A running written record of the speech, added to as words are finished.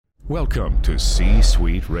Welcome to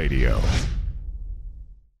C-Suite Radio.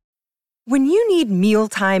 When you need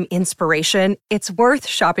mealtime inspiration, it's worth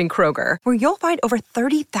shopping Kroger, where you'll find over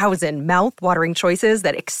 30,000 mouth-watering choices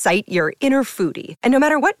that excite your inner foodie. And no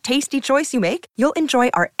matter what tasty choice you make, you'll enjoy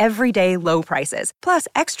our everyday low prices, plus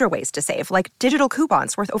extra ways to save, like digital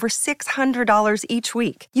coupons worth over $600 each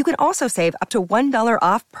week. You can also save up to $1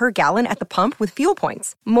 off per gallon at the pump with fuel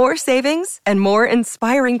points. More savings and more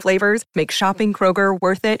inspiring flavors make shopping Kroger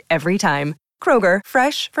worth it every time. Kroger,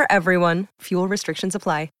 fresh for everyone. Fuel restrictions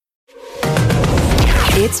apply.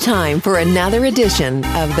 It's time for another edition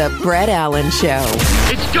of The Brett Allen Show.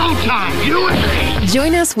 It's go time, USA!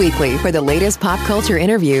 Join us weekly for the latest pop culture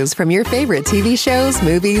interviews from your favorite TV shows,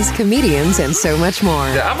 movies, comedians, and so much more.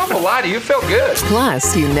 I'm not gonna lie to you, felt good.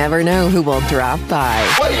 Plus, you never know who will drop by.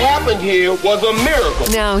 What happened here was a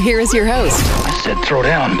miracle. Now, here is your host. I said throw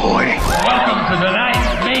down, boy. Welcome to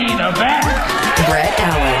tonight's main event. Brett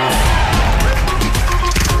Allen.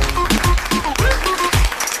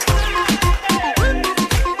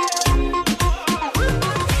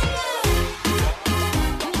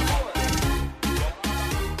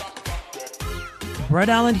 Brett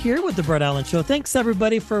Allen here with The Brett Allen Show. Thanks,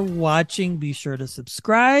 everybody, for watching. Be sure to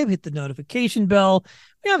subscribe, hit the notification bell.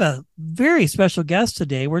 We have a very special guest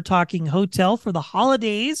today. We're talking Hotel for the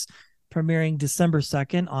Holidays, premiering December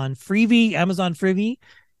 2nd on Freevee, Amazon Freevee.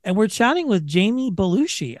 And we're chatting with Jamie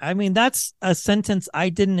Belushi. I mean, that's a sentence I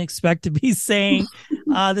didn't expect to be saying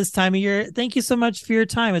this time of year. Thank you so much for your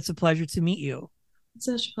time. It's a pleasure to meet you. It's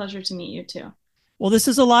such a pleasure to meet you, too. Well, this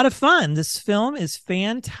is a lot of fun. This film is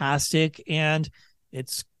fantastic, and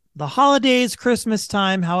it's the holidays, Christmas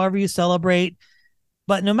time, however you celebrate.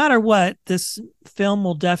 But no matter what, this film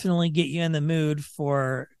will definitely get you in the mood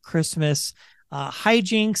for Christmas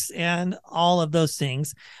hijinks and all of those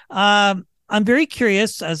things. I'm very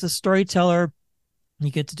curious, as a storyteller, you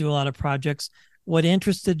get to do a lot of projects. What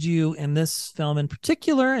interested you in this film in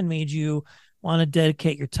particular and made you want to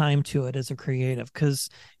dedicate your time to it as a creative? Because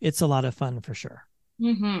it's a lot of fun for sure.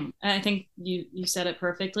 Mm-hmm. I think you said it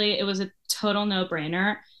perfectly. It was a total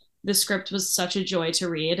no-brainer. The script was such a joy to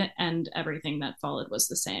read, and everything that followed was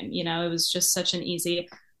the same. You know, it was just such an easy,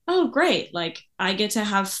 oh, great. Like, I get to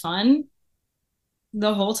have fun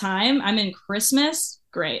the whole time. I'm in Christmas.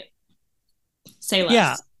 Great. Say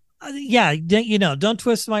less. Yeah. You know, don't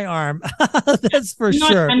twist my arm. That's for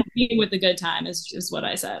sure. I'm with the good time is what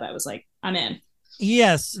I said. I was like, I'm in.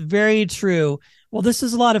 Yes, very true. Well, this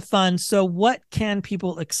is a lot of fun. So what can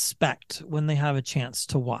people expect when they have a chance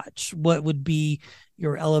to watch? What would be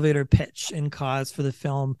your elevator pitch and cause for the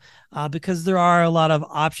film? Because there are a lot of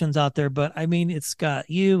options out there, but I mean, it's got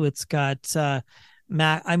you, it's got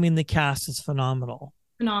Matt. I mean, the cast is phenomenal.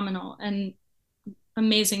 Phenomenal and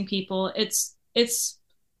amazing people. It's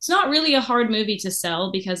not really a hard movie to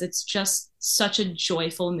sell because it's just such a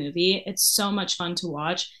joyful movie. It's so much fun to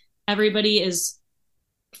watch. Everybody is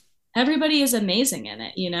amazing in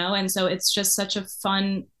it, you know? And so it's just such a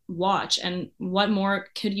fun watch. And what more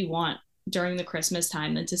could you want during the Christmas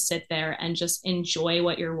time than to sit there and just enjoy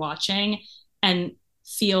what you're watching and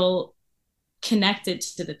feel connected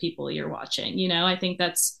to the people you're watching? You know, I think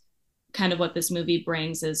that's kind of what this movie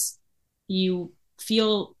brings, is you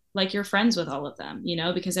feel like you're friends with all of them, you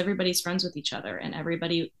know, because everybody's friends with each other and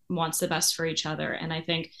everybody wants the best for each other. And I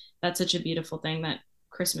think that's such a beautiful thing that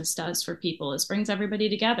Christmas does for people, is brings everybody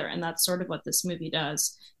together. And that's sort of what this movie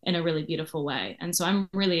does in a really beautiful way. And so I'm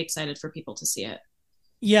really excited for people to see it.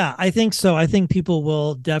 Yeah, I think so. I think people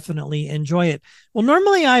will definitely enjoy it. Well,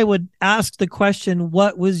 normally I would ask the question,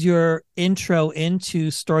 what was your intro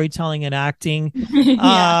into storytelling and acting?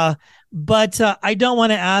 Yeah. But I don't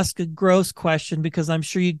want to ask a gross question because I'm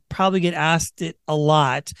sure you probably get asked it a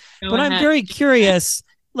lot. Go but ahead. I'm very curious,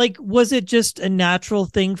 like, was it just a natural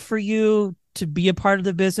thing for you to be a part of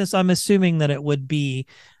the business? I'm assuming that it would be,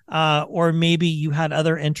 or maybe you had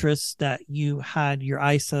other interests that you had your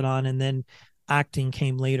eyes set on and then acting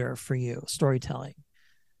came later for you, storytelling.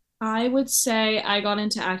 I would say I got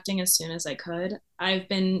into acting as soon as I could. I've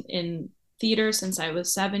been in theater since I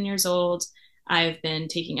was 7 years old. I've been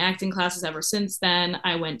taking acting classes ever since then.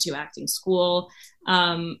 I went to acting school.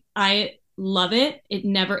 I love it.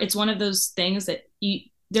 It's one of those things that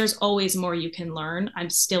there's always more you can learn. I'm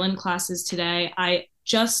still in classes today. I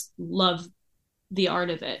just love the art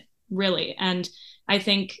of it, really. And I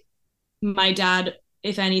think my dad,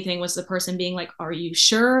 if anything, was the person being like, are you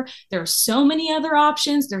sure? There are so many other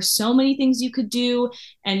options. There's so many things you could do.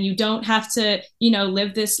 And you don't have to,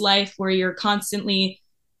 live this life where you're constantly,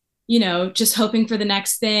 just hoping for the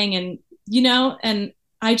next thing. And, and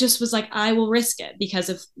I just was like, I will risk it because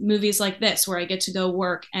of movies like this, where I get to go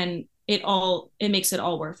work and it makes it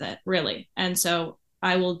all worth it, really. And so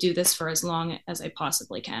I will do this for as long as I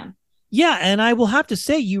possibly can. Yeah, and I will have to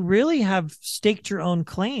say, you really have staked your own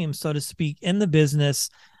claim, so to speak, in the business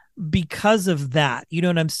because of that. You know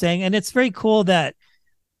what I'm saying? And it's very cool that,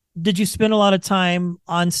 did you spend a lot of time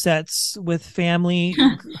on sets with family?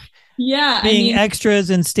 Yeah. Being extras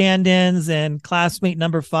and stand-ins and classmate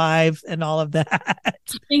number 5 and all of that. I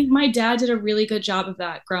think my dad did a really good job of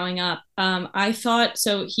that growing up. I thought,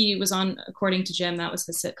 so he was on According to Jim. That was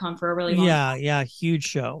his sitcom for a really long time. Yeah. Huge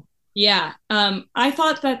show. Yeah. I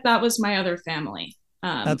thought that was my other family.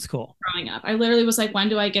 That's cool. Growing up, I literally was like, when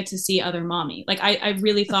do I get to see other mommy? Like, I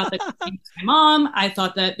really thought that my mom, I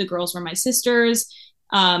thought that the girls were my sisters.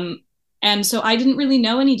 And so I didn't really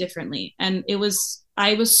know any differently. And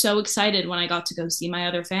I was so excited when I got to go see my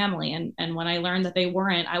other family. And when I learned that they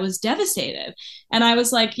weren't, I was devastated. And I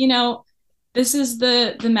was like, this is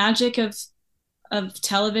the magic of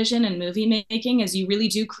television and movie making, is you really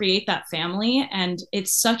do create that family. And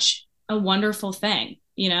it's such a wonderful thing,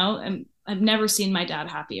 and I've never seen my dad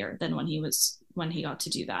happier than when he got to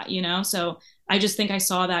do that, So I just think I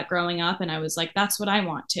saw that growing up and I was like, that's what I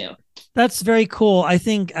want to. That's very cool. I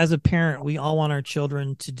think as a parent, we all want our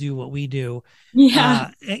children to do what we do.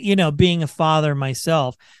 Yeah. Being a father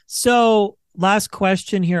myself. So last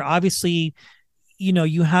question here, obviously,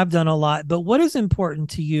 you have done a lot, but what is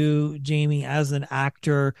important to you, Jamie, as an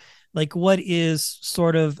actor? Like, what is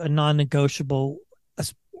sort of a non-negotiable,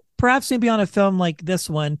 perhaps maybe on a film like this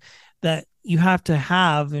one, that you have to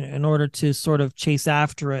have in order to sort of chase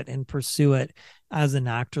after it and pursue it as an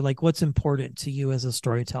actor? Like, what's important to you as a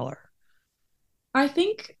storyteller? I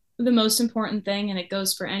think the most important thing, and it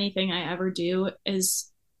goes for anything I ever do,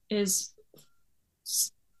 is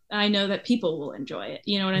I know that people will enjoy it.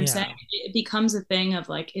 You know what I'm saying? It becomes a thing of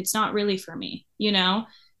like, it's not really for me,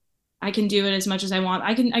 I can do it as much as I want.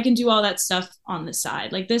 I can do all that stuff on the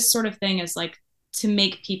side. Like, this sort of thing is like to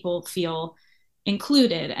make people feel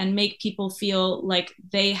included and make people feel like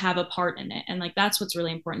they have a part in it. And like, that's what's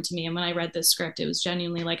really important to me. And when I read this script, it was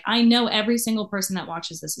genuinely like, I know every single person that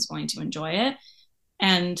watches this is going to enjoy it.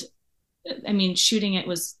 And I mean, shooting it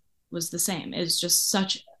was the same. It was just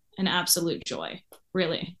such an absolute joy,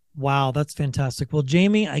 really. Wow, that's fantastic. Well,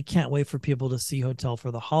 Jamie, I can't wait for people to see Hotel for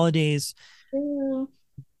the Holidays. Yeah.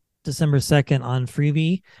 December 2nd on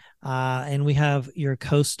Freevee. And we have your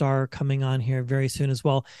co-star coming on here very soon as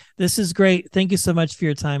well. This is great. Thank you so much for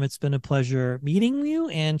your time. It's been a pleasure meeting you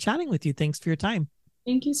and chatting with you. Thanks for your time.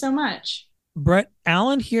 Thank you so much. Brett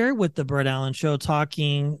Allen here with the Brett Allen Show,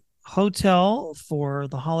 talking Hotel for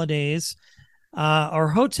the Holidays,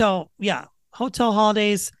 Hotel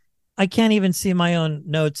Holidays. I can't even see my own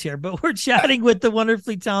notes here, but we're chatting with the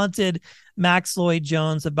wonderfully talented Max Lloyd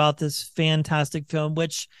Jones about this fantastic film,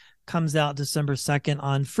 which comes out December 2nd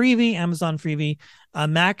on Freevee, Amazon Freevee.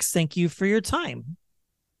 Max, thank you for your time.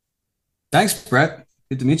 Thanks, Brett.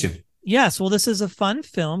 Good to meet you. Yes, well, this is a fun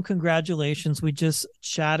film. Congratulations. We just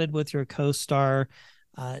chatted with your co-star,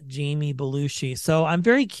 Jamie Belushi. So I'm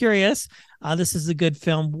very curious. This is a good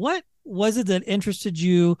film. What was it that interested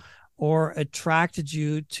you or attracted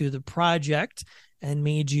you to the project and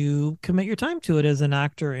made you commit your time to it as an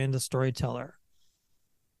actor and a storyteller?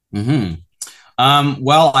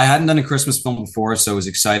 Well, I hadn't done a Christmas film before, so it was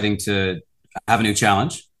exciting to have a new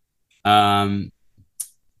challenge.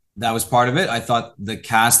 That was part of it. I thought the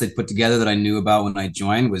cast they put together that I knew about when I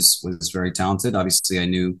joined was very talented. Obviously, I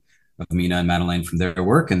knew of Mina and Madeleine from their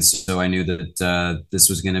work, and so I knew that this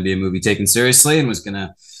was going to be a movie taken seriously and was going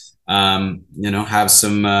to,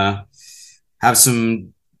 have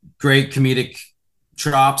some great comedic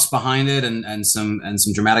chops behind it and some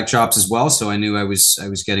dramatic chops as well. So I knew I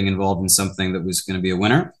was getting involved in something that was going to be a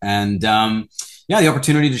winner. And the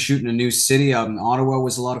opportunity to shoot in a new city out in Ottawa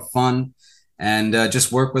was a lot of fun, and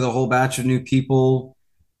just work with a whole batch of new people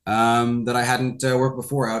that I hadn't worked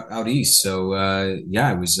before out east. So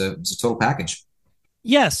it was a total package.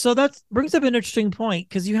 Yes, so that brings up an interesting point,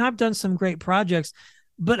 because you have done some great projects.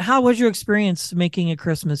 But how was your experience making a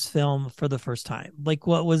Christmas film for the first time? Like,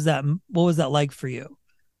 what was that like for you?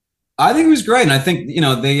 I think it was great. And I think,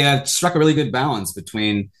 they struck a really good balance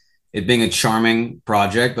between it being a charming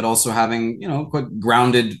project, but also having, quite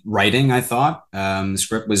grounded writing, I thought. The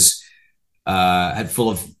script was had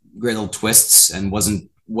full of great little twists and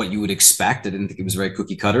wasn't what you would expect. I didn't think it was very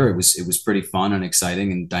cookie cutter. It was pretty fun and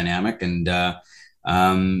exciting and dynamic. And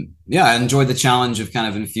I enjoyed the challenge of kind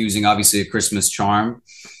of infusing, obviously, a Christmas charm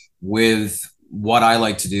with what I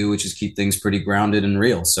like to do, which is keep things pretty grounded and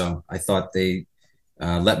real. So I thought they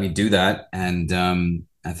let me do that. And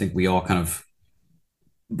I think we all kind of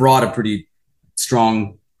brought a pretty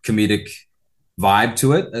strong comedic vibe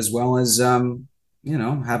to it, as well as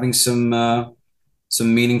having some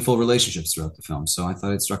meaningful relationships throughout the film. So I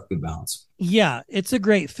thought it struck a good balance. Yeah, it's a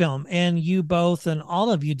great film, and you both and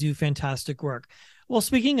all of you do fantastic work. Well,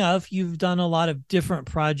 speaking of, you've done a lot of different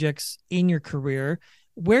projects in your career.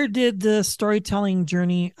 Where did the storytelling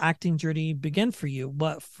journey, acting journey begin for you?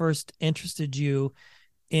 What first interested you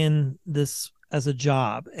in this as a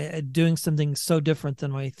job, doing something so different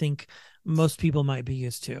than what I think most people might be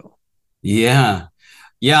used to? Yeah,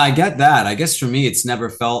 I get that. I guess for me, it's never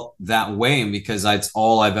felt that way, and because it's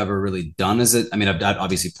all I've ever really done. I mean, I've done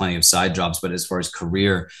obviously plenty of side jobs, but as far as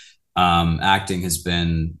career, acting has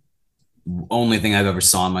been the only thing I've ever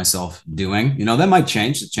saw myself doing. That might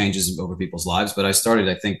change. It changes over people's lives, but I started,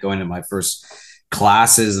 I think, going to my first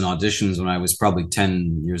classes and auditions when I was probably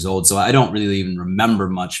 10 years old. So I don't really even remember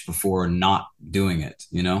much before not doing it.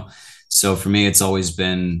 So for me, it's always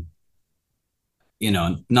been,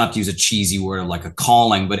 not to use a cheesy word of like a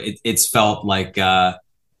calling, but it's felt like I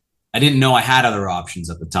didn't know I had other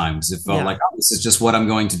options at the time, because it felt like, oh, this is just what I'm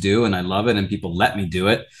going to do, and I love it, and people let me do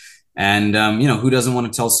it. And who doesn't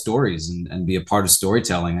want to tell stories and be a part of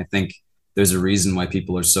storytelling? I think there's a reason why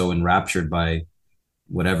people are so enraptured by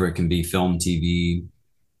whatever it can be, film, TV.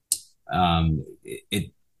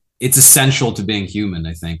 It's essential to being human,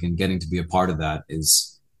 I think, and getting to be a part of that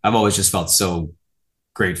I've always just felt so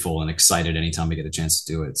grateful and excited anytime I get a chance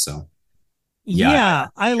to do it. So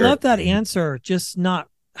I love that answer. Just not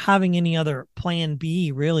having any other plan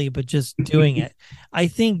B really, but just doing it. I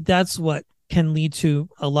think that's what can lead to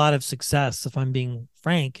a lot of success, if I'm being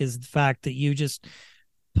frank, is the fact that you just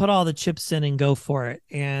put all the chips in and go for it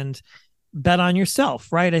and bet on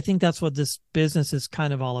yourself, right? I think that's what this business is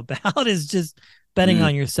kind of all about, is just betting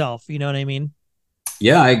on yourself. You know what I mean?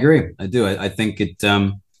 Yeah, I agree. I do. I think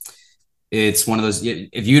it's one of those,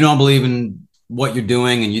 if you don't believe in what you're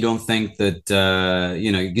doing and you don't think that,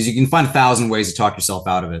 because you can find 1,000 ways to talk yourself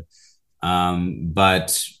out of it.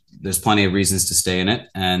 But there's plenty of reasons to stay in it.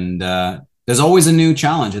 And there's always a new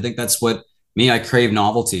challenge. I think that's what I crave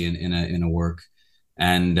novelty in a work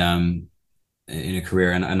and in a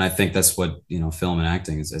career. And I think that's what, film and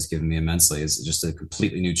acting has given me immensely, is just a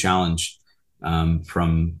completely new challenge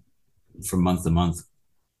from month to month.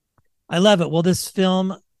 I love it. Well, this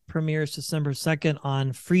film premieres December 2nd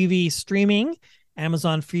on Freevee streaming,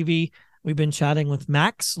 Amazon Freevee. We've been chatting with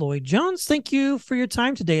Max Lloyd-Jones. Thank you for your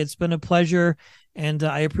time today. It's been a pleasure, and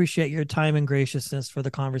I appreciate your time and graciousness for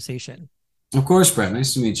the conversation. Of course, Brett.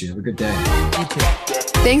 Nice to meet you. Have a good day. You too.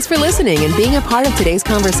 Thanks for listening and being a part of today's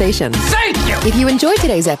conversation. Thank you! If you enjoyed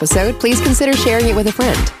today's episode, please consider sharing it with a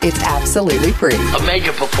friend. It's absolutely free. Of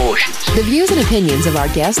major proportions. The views and opinions of our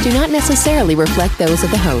guests do not necessarily reflect those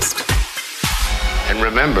of the host. And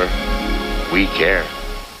remember, we care.